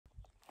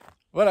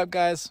What up,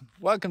 guys?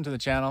 Welcome to the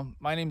channel.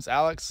 My name's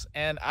Alex,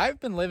 and I've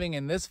been living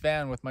in this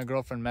van with my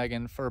girlfriend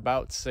Megan for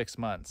about 6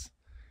 months.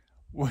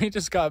 We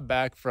just got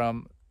back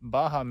from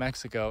Baja,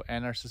 Mexico,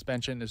 and our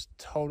suspension is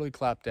totally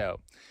clapped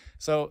out.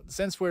 So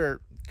since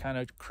we're kind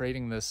of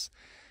creating this,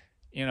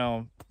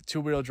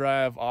 two-wheel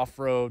drive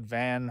off-road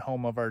van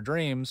home of our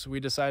dreams,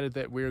 we decided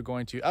that we were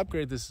going to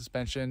upgrade the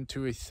suspension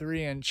to a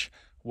 3-inch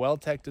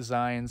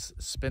WeldTecDesigns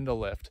spindle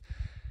lift.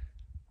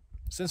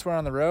 Since we're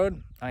on the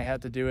road, I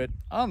had to do it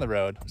on the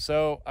road.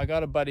 So I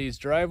got a buddy's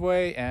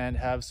driveway and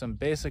have some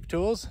basic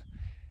tools.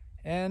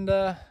 And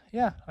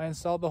yeah, I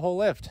installed the whole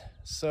lift.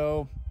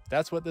 So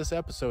that's what this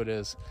episode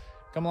is.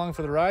 Come along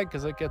for the ride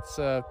because it gets,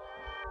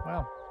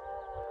 well,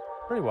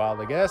 pretty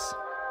wild, I guess.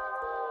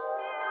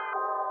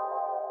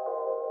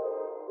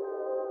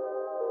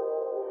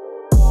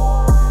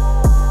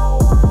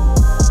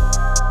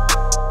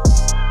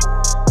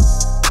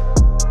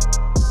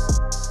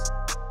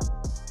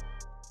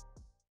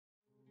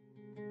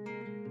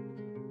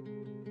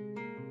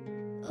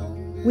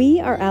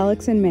 We are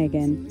Alex and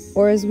Megan,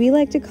 or as we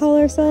like to call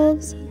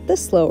ourselves, the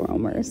Slow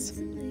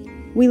Roamers.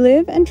 We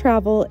live and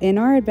travel in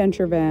our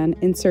adventure van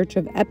in search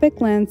of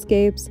epic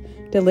landscapes,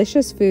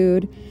 delicious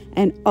food,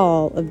 and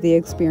all of the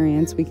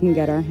experience we can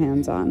get our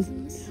hands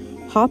on.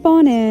 Hop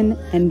on in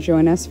and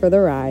join us for the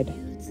ride.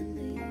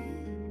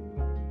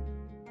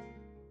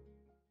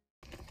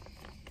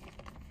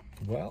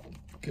 Well,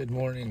 good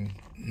morning.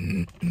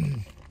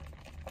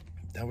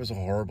 That was a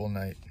horrible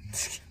night.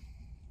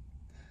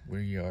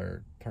 We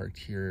are parked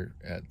here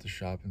at the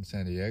shop in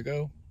San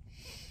Diego,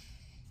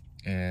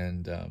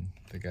 and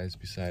the guys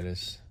beside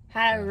us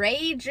had a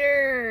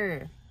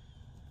rager.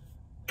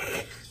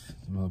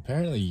 Well,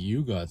 apparently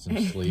you got some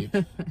sleep.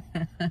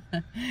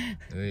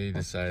 They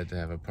decided to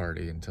have a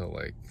party until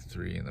like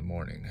 3 in the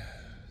morning,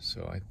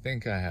 so I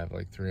think I have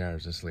like 3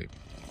 hours of sleep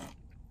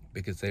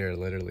because they are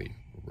literally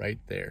right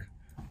there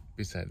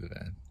beside the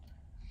van.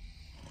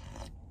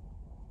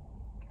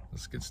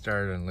 Let's get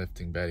started on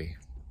lifting Betty.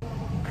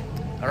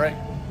 All right,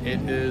 it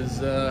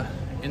is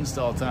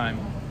install time.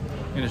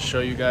 I'm going to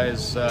show you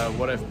guys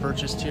what I've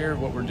purchased here,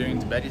 what we're doing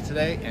to Betty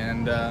today,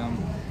 and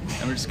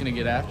we're just going to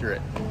get after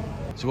it.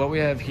 So what we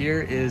have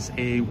here is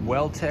a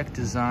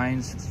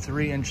WeldTecDesigns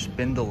 3-inch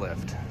spindle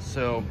lift.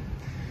 So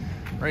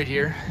right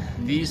here,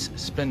 these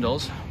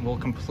spindles will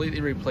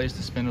completely replace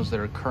the spindles that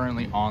are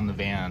currently on the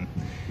van.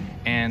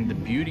 And the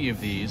beauty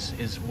of these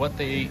is what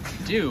they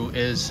do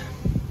is,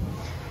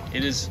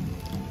 it is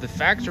the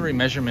factory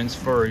measurements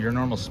for your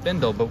normal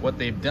spindle, but what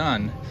they've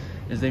done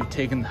is they've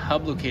taken the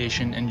hub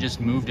location and just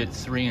moved it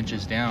 3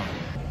 inches down.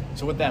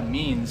 So what that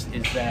means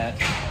is that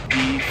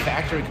the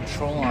factory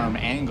control arm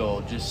angle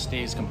just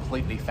stays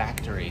completely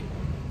factory,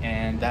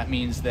 and that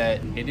means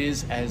that it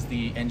is as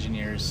the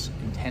engineers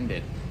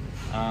intended.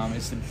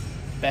 It's the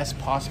best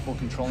possible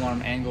control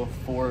arm angle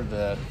for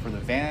the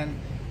van.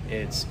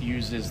 It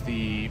uses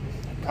the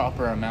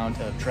proper amount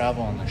of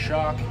travel on the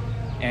shock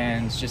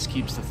and just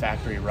keeps the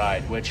factory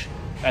ride, which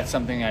that's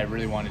something I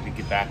really wanted to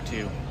get back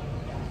to.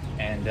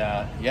 And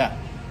yeah,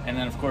 and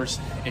then of course,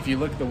 if you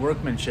look at the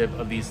workmanship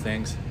of these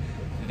things,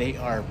 they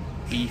are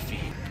beefy.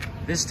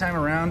 This time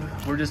around,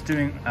 we're just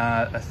doing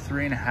a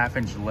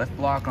 3.5-inch lift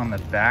block on the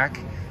back.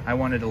 I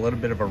wanted a little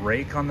bit of a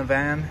rake on the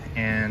van,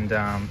 and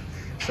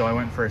so I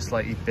went for a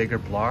slightly bigger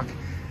block.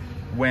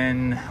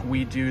 When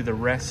we do the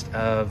rest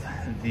of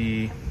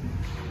the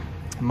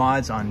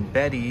mods on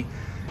Betty,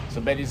 so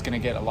Betty's gonna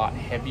get a lot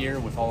heavier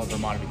with all of her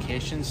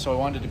modifications, so I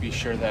wanted to be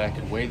sure that I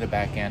could weigh the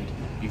back end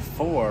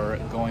before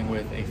going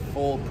with a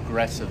full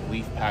progressive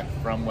leaf pack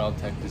from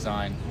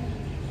WeldTecDesign.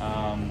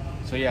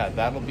 So yeah,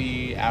 that'll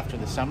be after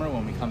the summer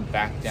when we come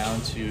back down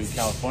to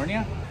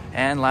California.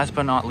 And last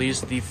but not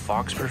least, the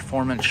Fox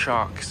Performance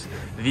shocks.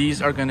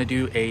 These are gonna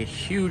do a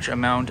huge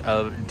amount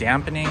of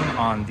dampening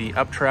on the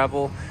up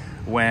travel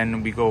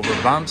when we go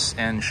over bumps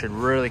and should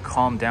really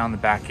calm down the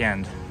back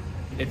end.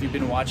 If you've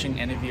been watching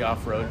any of the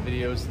off-road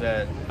videos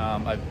that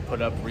I've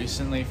put up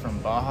recently from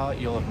Baja,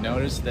 you'll have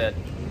noticed that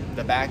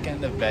the back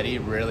end of Betty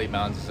really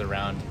bounces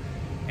around,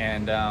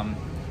 and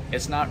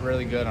it's not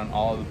really good on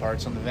all of the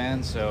parts on the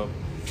van. So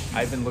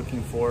I've been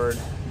looking forward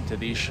to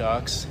these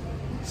shocks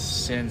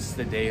since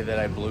the day that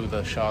I blew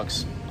the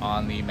shocks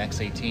on the Mex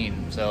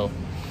 18. So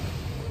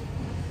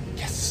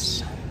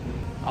yes.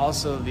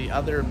 Also, the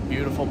other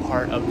beautiful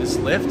part of this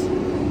lift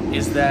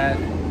is that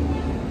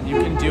you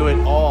can do it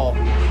all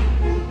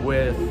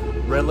with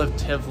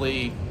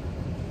relatively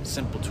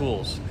simple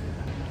tools.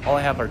 All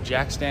I have are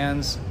jack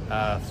stands,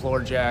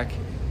 floor jack,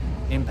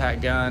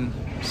 impact gun,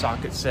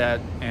 socket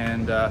set,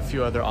 and a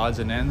few other odds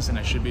and ends, and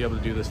I should be able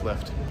to do this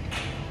lift.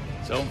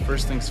 So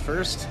first things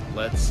first,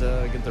 let's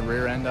get the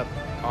rear end up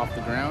off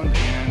the ground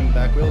and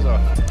back wheels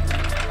off.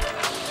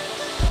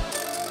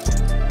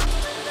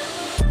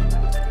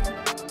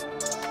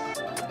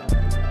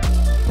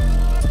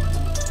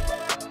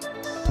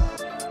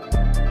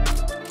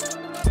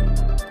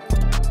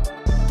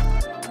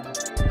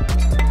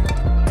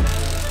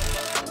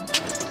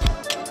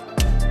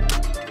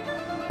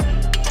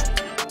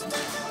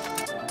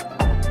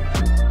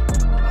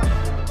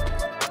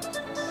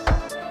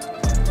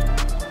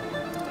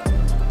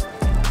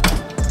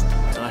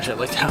 I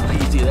liked how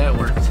easy that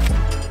worked.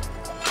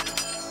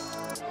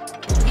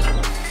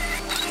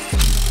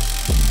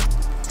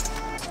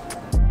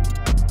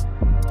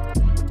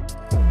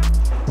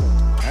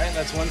 Alright,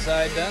 that's one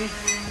side done.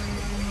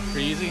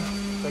 Pretty easy.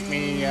 Took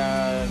me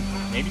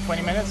maybe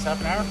 20 minutes, half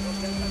an hour.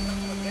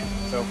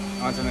 So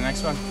on to the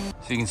next one.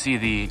 So you can see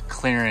the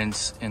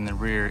clearance in the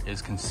rear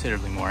is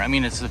considerably more. I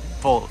mean, it's a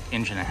full 1.5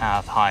 inches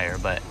higher,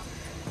 but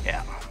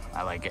yeah,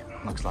 I like it.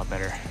 Looks a lot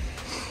better.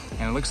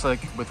 And it looks like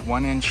with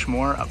 1 inch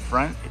more up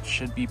front, it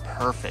should be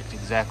perfect,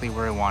 exactly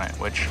where I want it,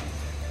 which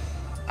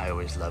I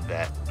always love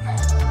that.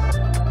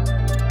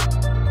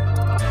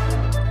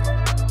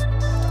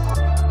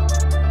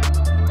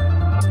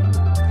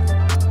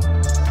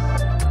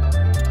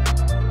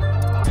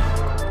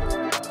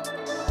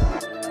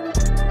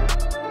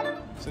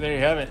 So there you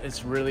have it.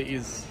 It's really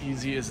as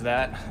easy as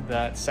that.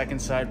 That second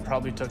side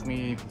probably took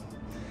me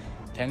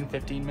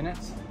 10-15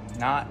 minutes,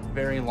 not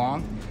very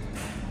long.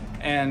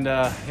 And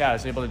yeah, I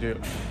was able to do it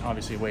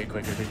obviously way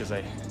quicker because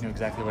I knew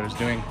exactly what I was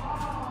doing.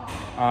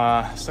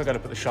 Still got to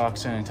put the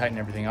shocks in and tighten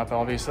everything up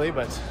obviously,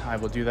 but I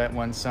will do that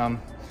once I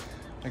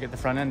get the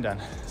front end done.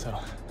 So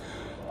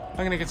I'm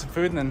gonna get some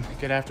food and then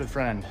get after the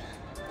front end.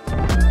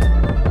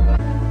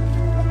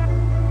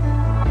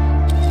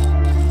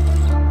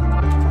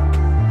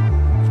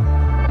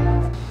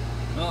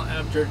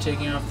 After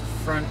taking off the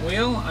front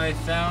wheel, I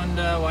found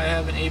why I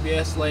have an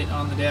ABS light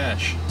on the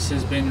dash. This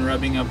has been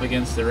rubbing up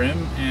against the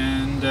rim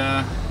and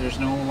there's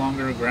no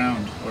longer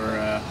ground or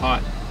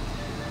hot.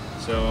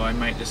 So I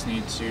might just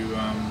need to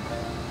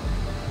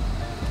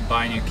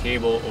buy a new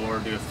cable or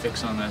do a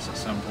fix on this at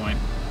some point.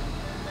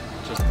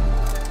 Just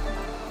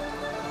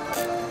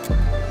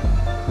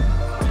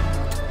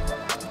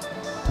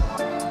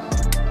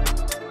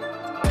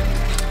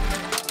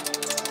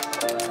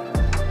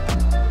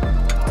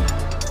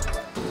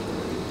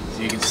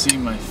you can see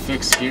my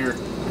fix here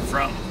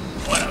from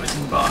when I was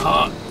in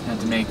Baja. I had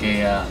to make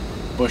a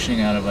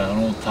bushing out of an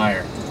old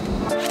tire.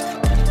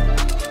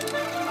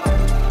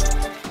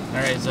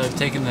 Alright, so I've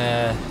taken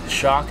the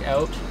shock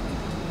out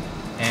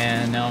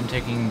and now I'm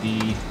taking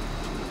the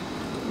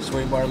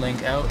sway bar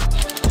link out.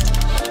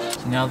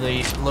 So now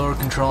the lower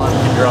control arm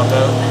can drop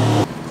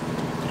out.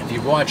 If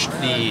you've watched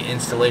the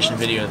installation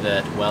video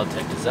that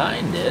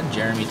WeldTecDesigns did,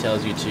 Jeremy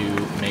tells you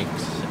to make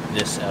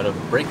this out of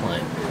brake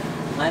line.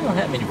 I don't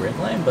have any brake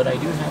line, but I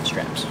do have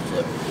straps,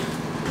 so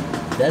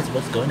that's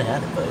what's going to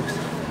happen, folks.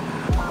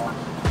 Now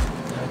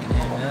I can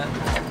hang that.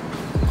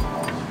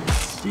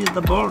 See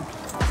the board.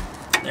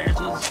 There it is.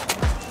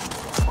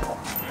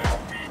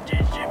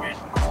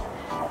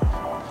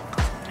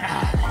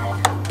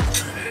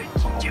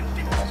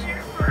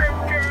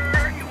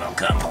 You're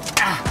welcome.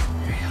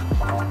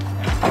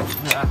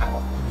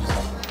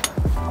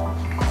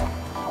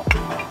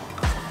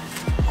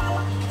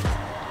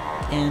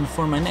 And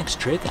for my next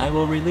trick, I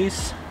will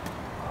release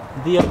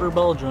the upper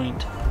ball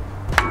joint.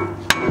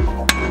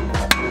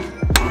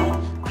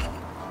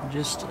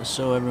 Just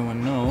so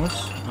everyone knows,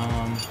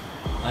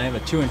 I have a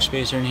 2-inch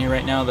spacer in here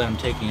right now that I'm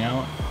taking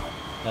out.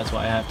 That's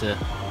why I have to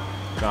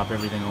drop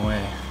everything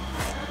away.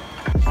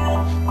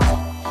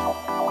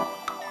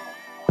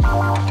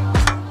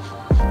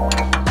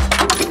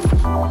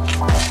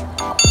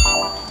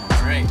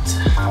 Alright.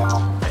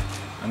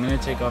 I'm going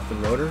to take off the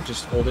rotor,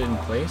 just hold it in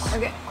place.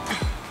 Okay.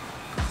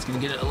 It's gonna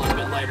get it a little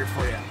bit lighter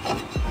for you.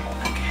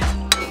 Okay.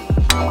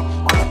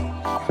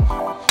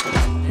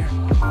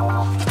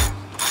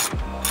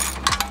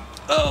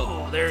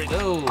 Oh, there we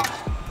go.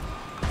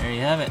 There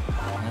you have it.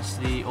 That's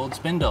the old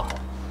spindle.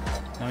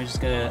 Now we just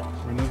gotta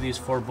remove these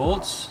 4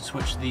 bolts,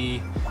 switch the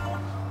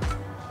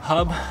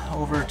hub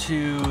over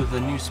to the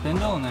new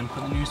spindle, and then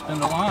put the new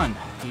spindle on.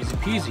 Easy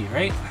peasy,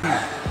 right?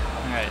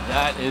 Alright,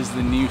 that is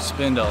the new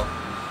spindle.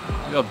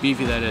 Look how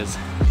beefy that is.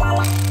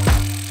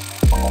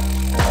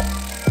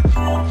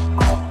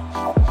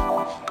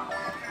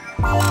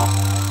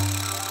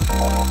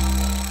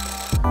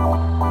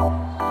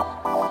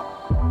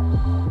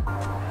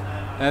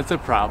 That's a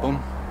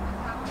problem.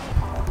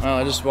 Well,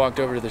 I just walked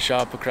over to the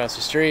shop across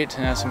the street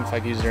and asked them if I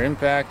could use their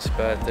impact,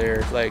 but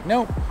they're like,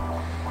 nope.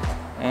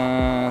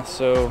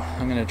 So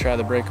I'm gonna try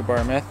the breaker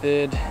bar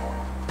method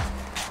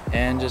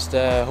and just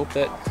hope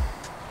that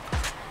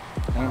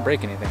I don't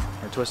break anything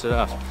or twist it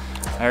off.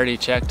 I already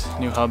checked,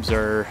 new hubs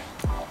are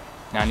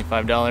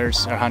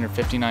 $95 or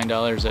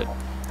 $159 at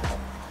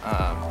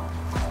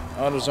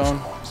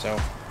AutoZone, so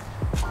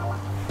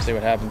see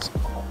what happens.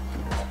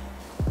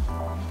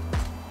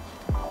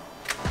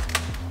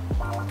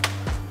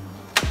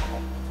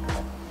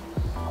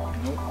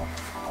 Nope,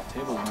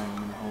 table's not even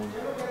gonna hold.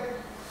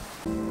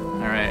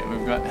 All right,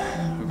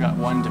 we've got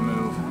one to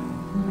move.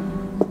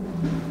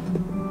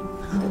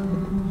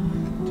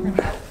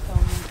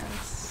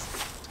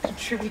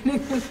 Contributing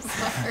this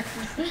part.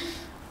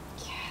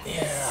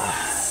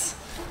 Yes.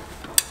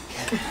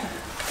 Okay.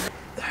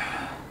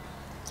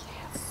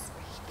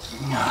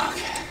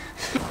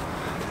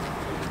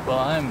 Well,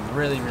 I'm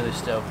really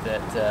stoked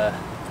that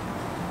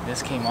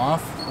this came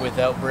off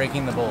without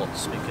breaking the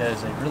bolts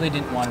because I really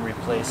didn't want to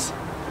replace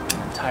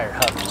an entire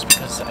hub just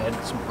because I had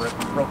some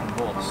broken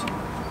bolts.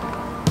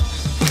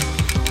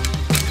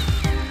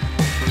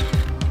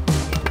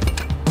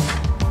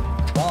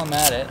 While I'm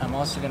at it, I'm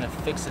also going to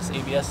fix this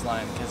ABS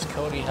line because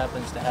Cody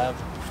happens to have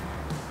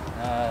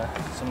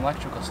some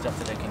electrical stuff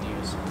that I can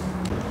use.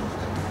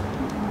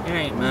 It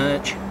ain't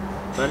much,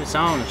 but it's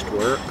honest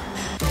work.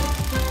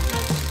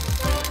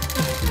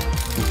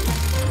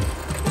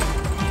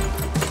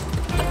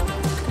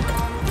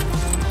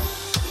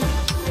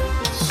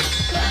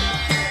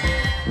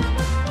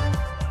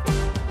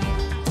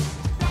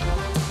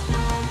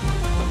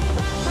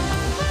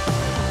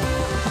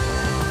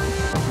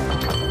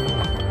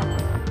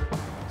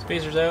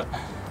 Spacers out.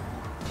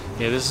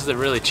 Yeah, this is the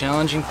really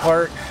challenging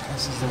part.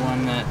 This is the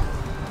one that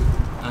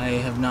I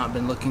have not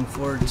been looking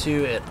forward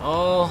to at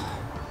all.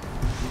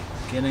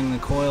 Getting the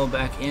coil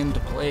back into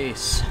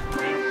place.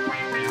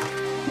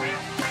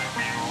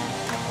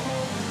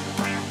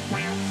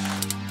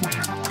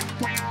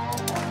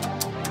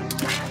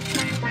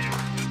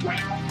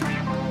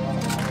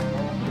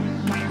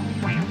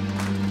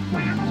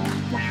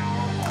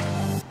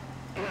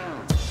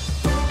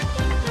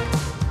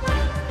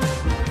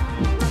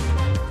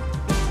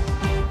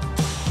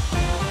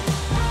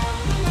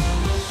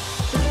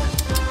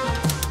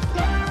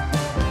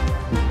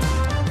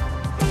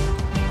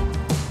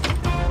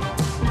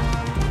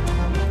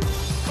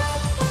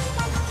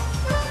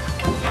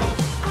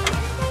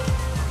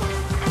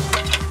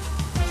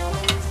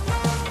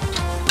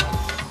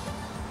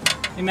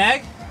 Hey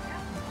Mag,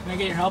 can I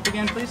get your help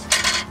again, please?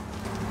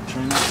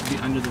 Try not to be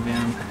under the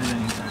van at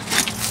any time.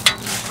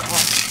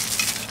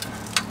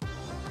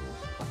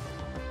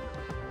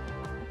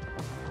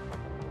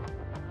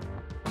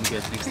 I'm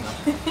good, thanks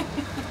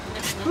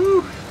enough.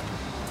 Woo!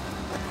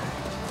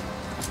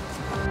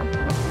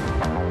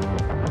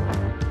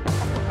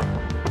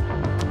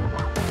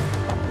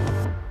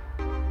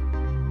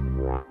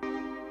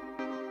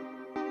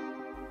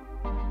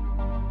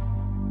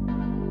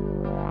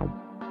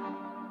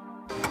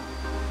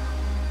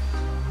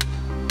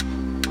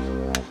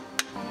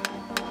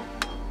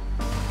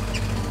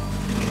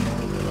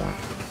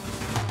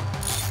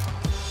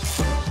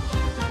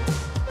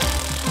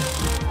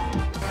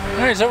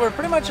 Alright, so we're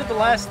pretty much at the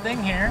last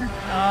thing here.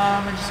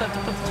 I just have to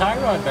put the tie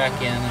rod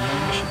back in and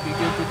then we should be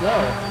good to go.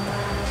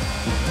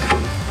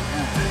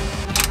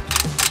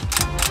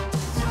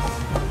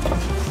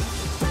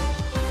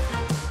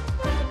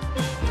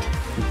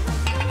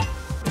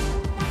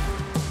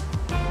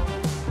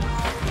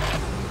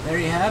 There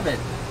you have it.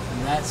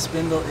 And that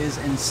spindle is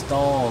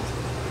installed.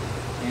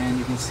 And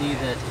you can see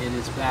that it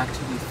is back to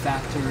the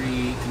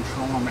factory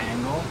control arm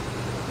angle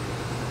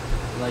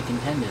like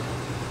intended.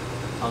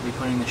 I'll be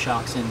putting the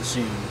shocks in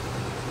soon.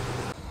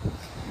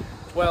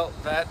 Well,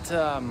 that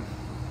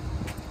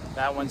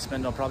one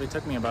spindle probably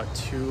took me about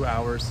 2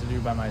 hours to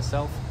do by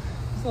myself.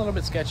 It's a little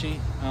bit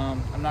sketchy.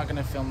 I'm not going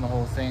to film the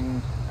whole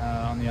thing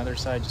on the other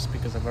side just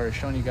because I've already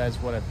shown you guys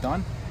what I've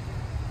done.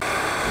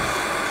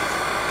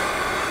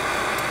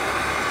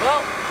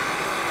 Well,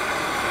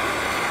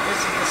 this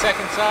is the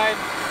second side.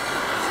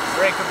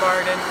 Breaker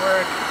bar didn't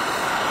work.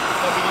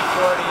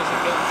 WD-40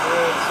 isn't getting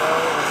through it, so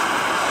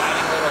we're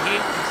adding a little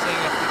heat and seeing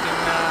if we can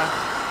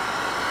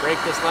break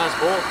this last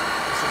bolt.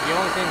 This is the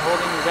only thing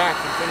holding me back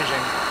from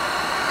finishing.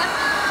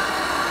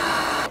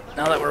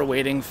 Now that we're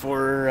waiting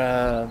for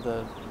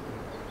the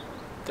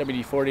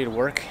WD-40 to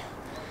work,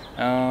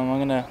 I'm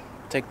gonna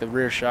take the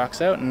rear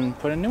shocks out and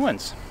put in new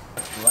ones.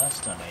 The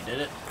last time I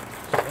did it,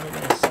 I'm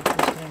gonna set this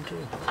time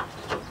too.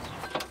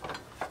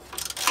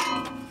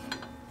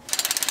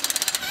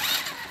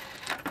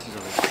 This is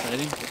always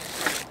exciting.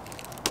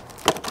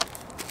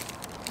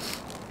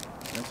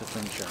 That's a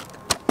thin shock.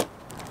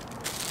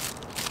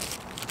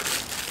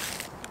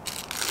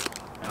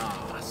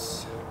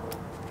 Yes.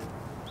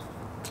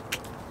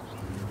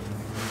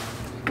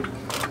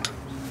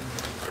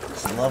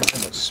 Just love how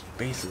much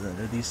space is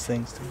under these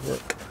things to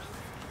work.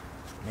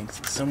 Makes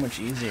it so much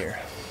easier.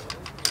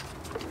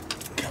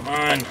 Come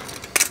on.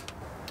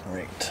 All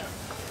right.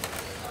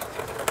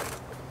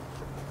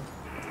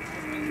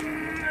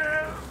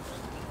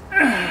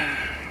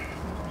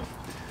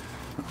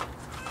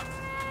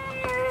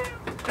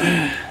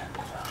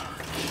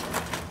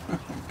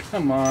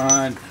 Come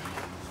on.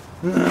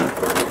 Come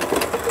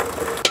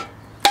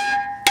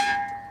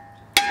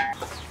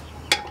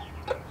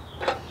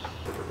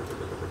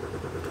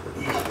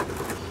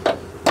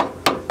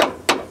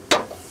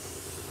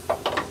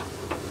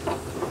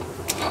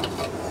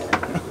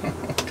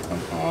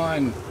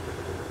on.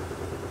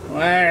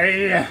 Where are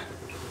you?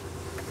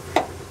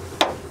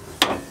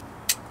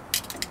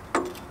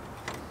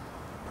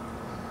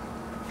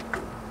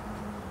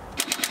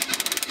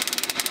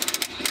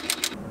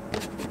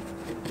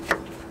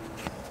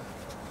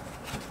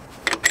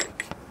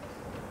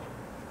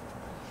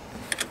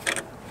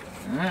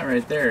 That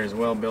right there is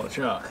well-built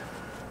shock.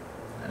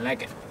 I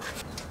like it.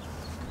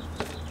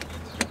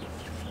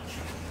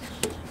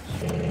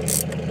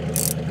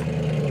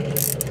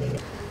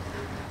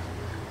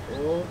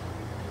 Oh,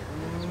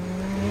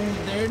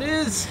 there it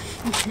is.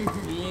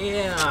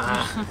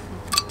 Yeah.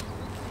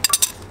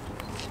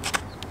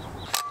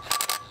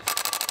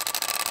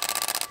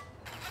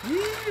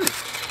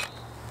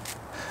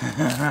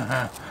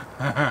 Yeah.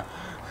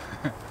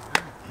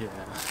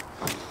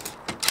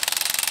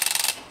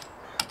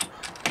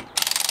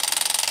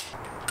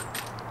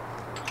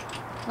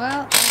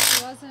 Well, if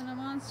she wasn't a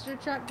monster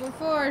truck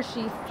before,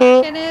 she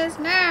fucking is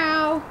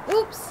now.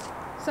 Oops.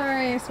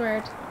 Sorry, I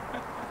swear.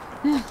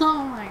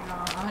 Oh my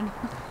god.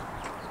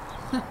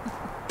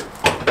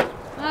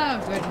 Oh,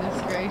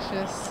 goodness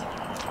gracious.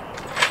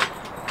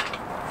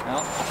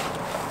 Well,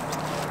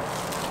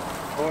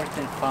 fourth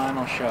and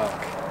final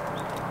shock.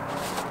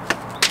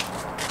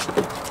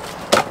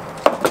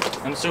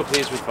 I'm so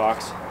pleased with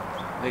Fox.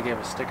 They gave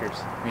us stickers.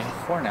 We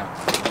have 4 now.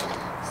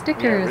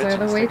 Stickers are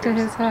the way to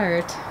his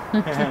heart.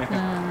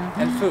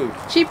 And food.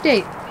 Cheap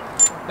date.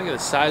 Look at the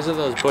size of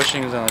those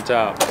bushings on the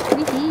top.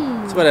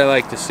 That's what I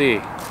like to see.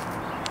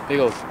 Big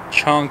old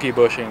chunky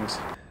bushings.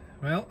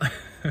 Well,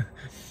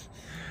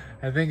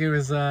 I think it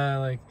was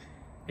like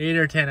 8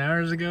 or 10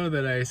 hours ago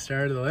that I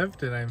started the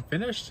lift and I'm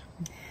finished.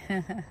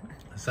 The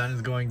sun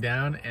is going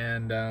down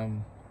and now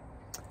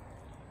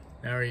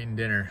we're eating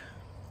dinner.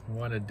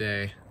 What a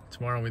day.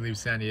 Tomorrow we leave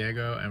San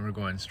Diego and we're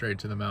going straight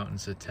to the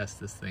mountains to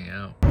test this thing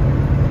out.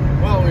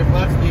 Well, we've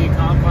left the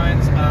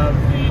confines of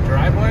the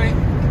driveway.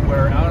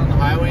 We're out on the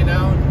highway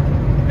now.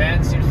 The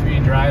van seems to be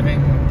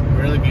driving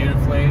really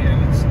beautifully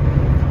and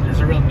there's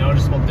a real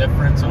noticeable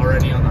difference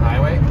already on the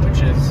highway,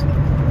 which is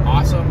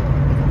awesome.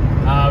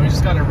 We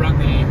just got to run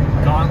the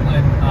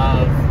gauntlet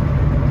of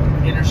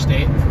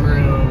interstate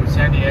through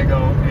San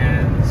Diego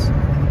and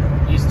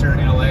eastern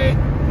LA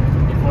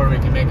before we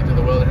can make it to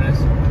the wilderness.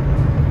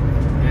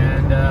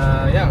 And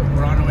yeah,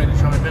 we're on our way to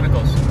Cajon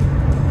Pinnacles.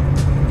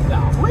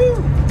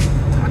 Woo!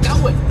 I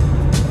got it.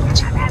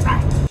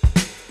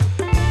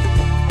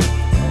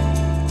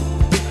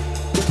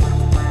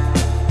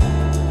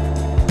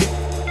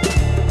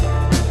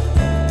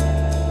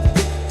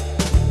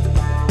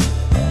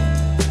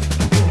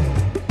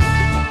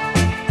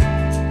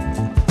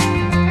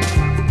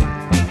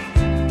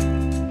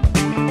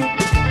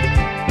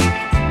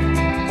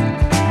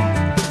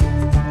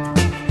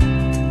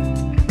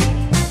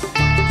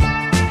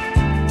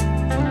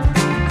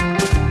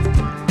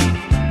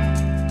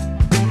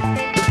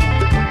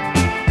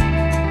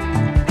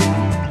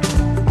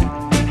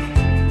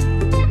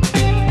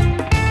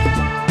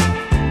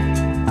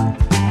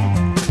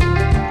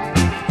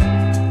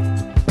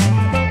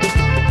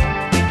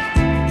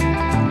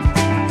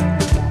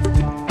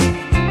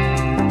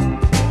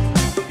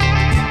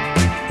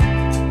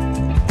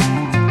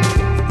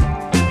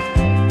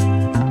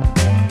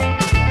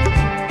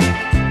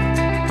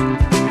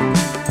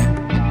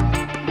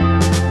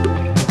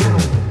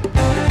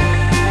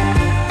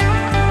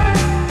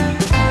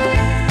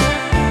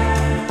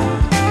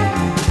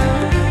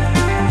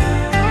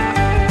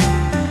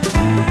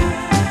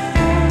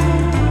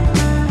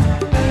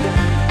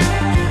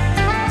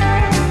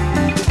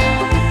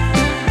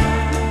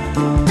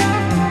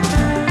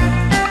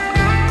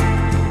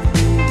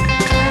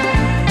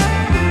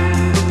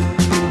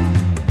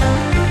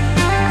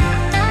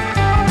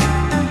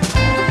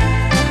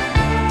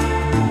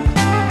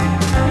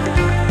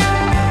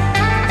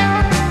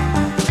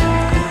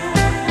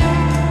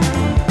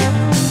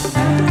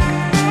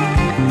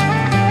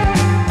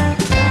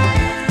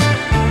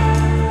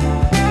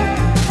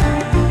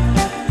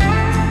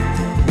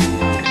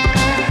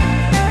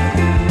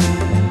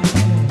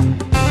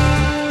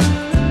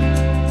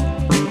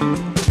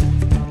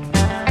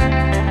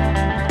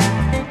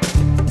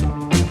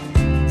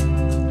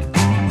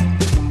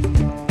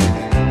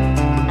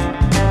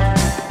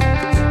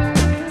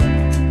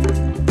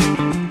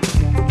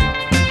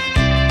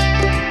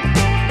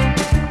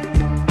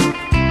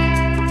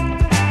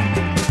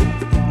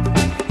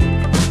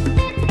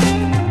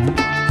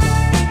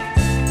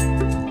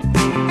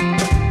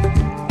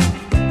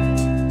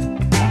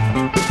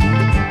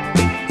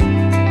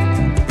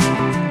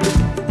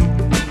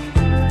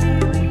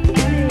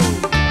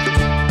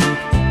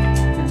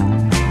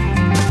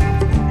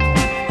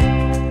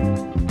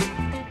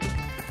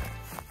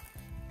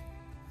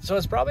 So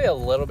it's probably a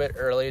little bit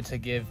early to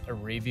give a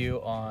review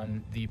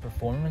on the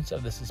performance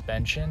of the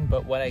suspension,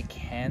 but what I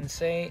can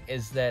say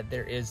is that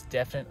there is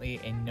definitely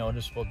a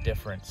noticeable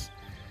difference.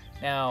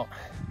 Now,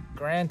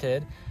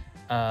 granted,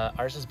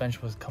 our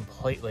suspension was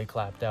completely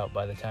clapped out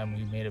by the time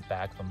we made it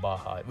back from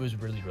Baja. It was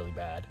really, really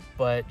bad.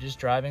 But just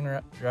driving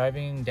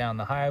down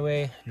the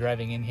highway,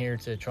 driving in here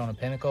to Cajon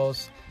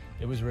Pinnacles,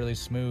 it was really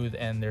smooth,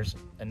 and there's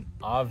an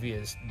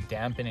obvious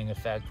dampening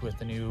effect with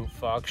the new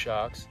fog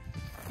shocks.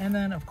 And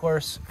then, of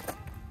course,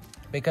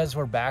 because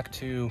we're back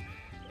to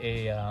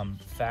a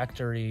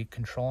factory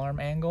control arm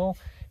angle,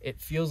 it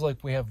feels like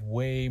we have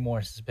way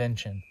more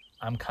suspension.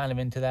 I'm kind of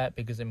into that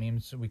because it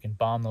means we can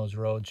bomb those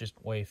roads just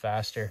way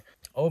faster.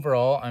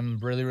 Overall, I'm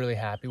really, really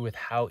happy with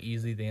how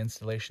easy the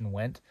installation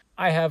went.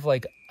 I have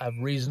like a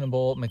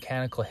reasonable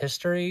mechanical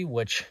history,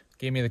 which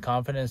gave me the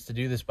confidence to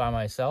do this by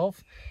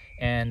myself.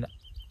 And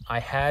I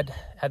had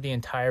the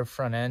entire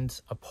front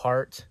end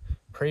apart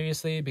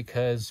previously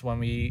because when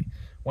we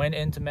went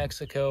into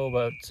Mexico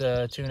about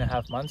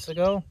 2.5 months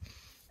ago,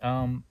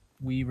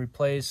 we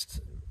replaced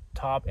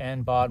top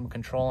and bottom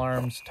control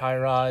arms, tie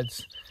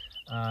rods,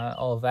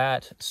 all of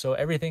that. So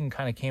everything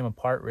kind of came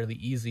apart really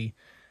easy.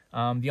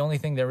 The only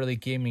thing that really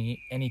gave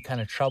me any kind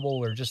of trouble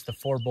were just the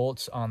 4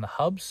 bolts on the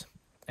hubs.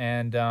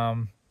 And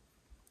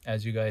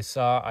as you guys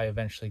saw, I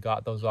eventually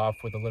got those off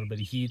with a little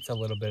bit of heat, a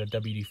little bit of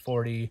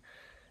WD-40,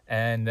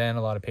 and then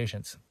a lot of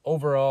patience.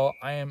 Overall,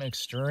 I am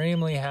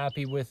extremely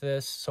happy with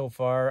this so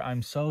far.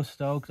 I'm so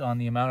stoked on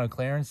the amount of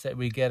clearance that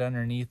we get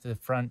underneath the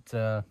front,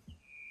 I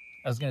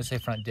was going to say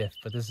front diff,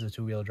 but this is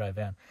a 2-wheel drive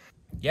van.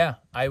 Yeah,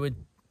 I would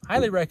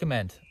highly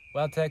recommend.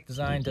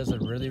 WeldTecDesign does a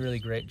really, really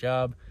great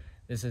job.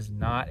 This is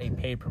not a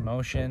paid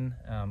promotion.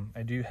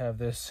 I do have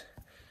this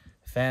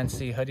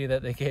fancy hoodie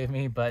that they gave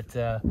me, but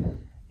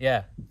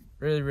yeah,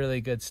 really,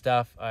 really good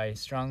stuff. I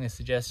strongly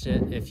suggest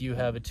it if you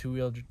have a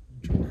two-wheel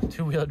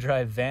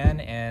drive van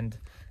and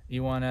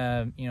you want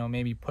to, you know,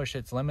 maybe push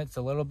its limits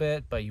a little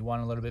bit, but you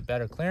want a little bit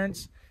better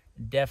clearance.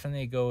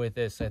 Definitely go with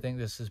this. I think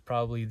this is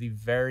probably the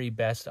very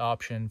best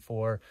option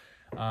for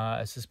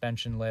a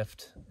suspension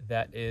lift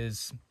that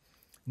is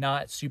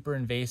not super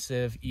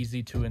invasive,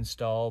 easy to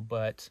install,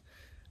 but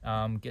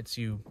gets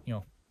you, you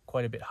know,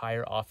 quite a bit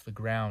higher off the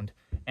ground,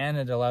 and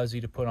it allows you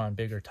to put on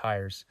bigger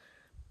tires.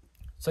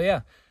 So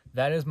yeah,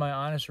 that is my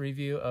honest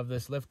review of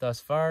this lift thus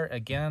far.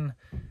 Again,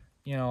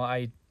 you know,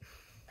 I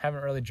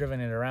haven't really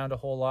driven it around a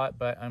whole lot,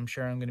 but I'm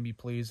sure I'm going to be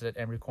pleased at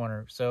every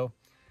corner. So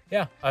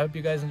yeah, I hope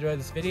you guys enjoyed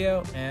this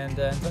video, and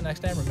until next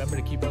time, remember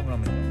to keep on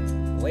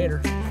roaming.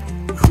 Later.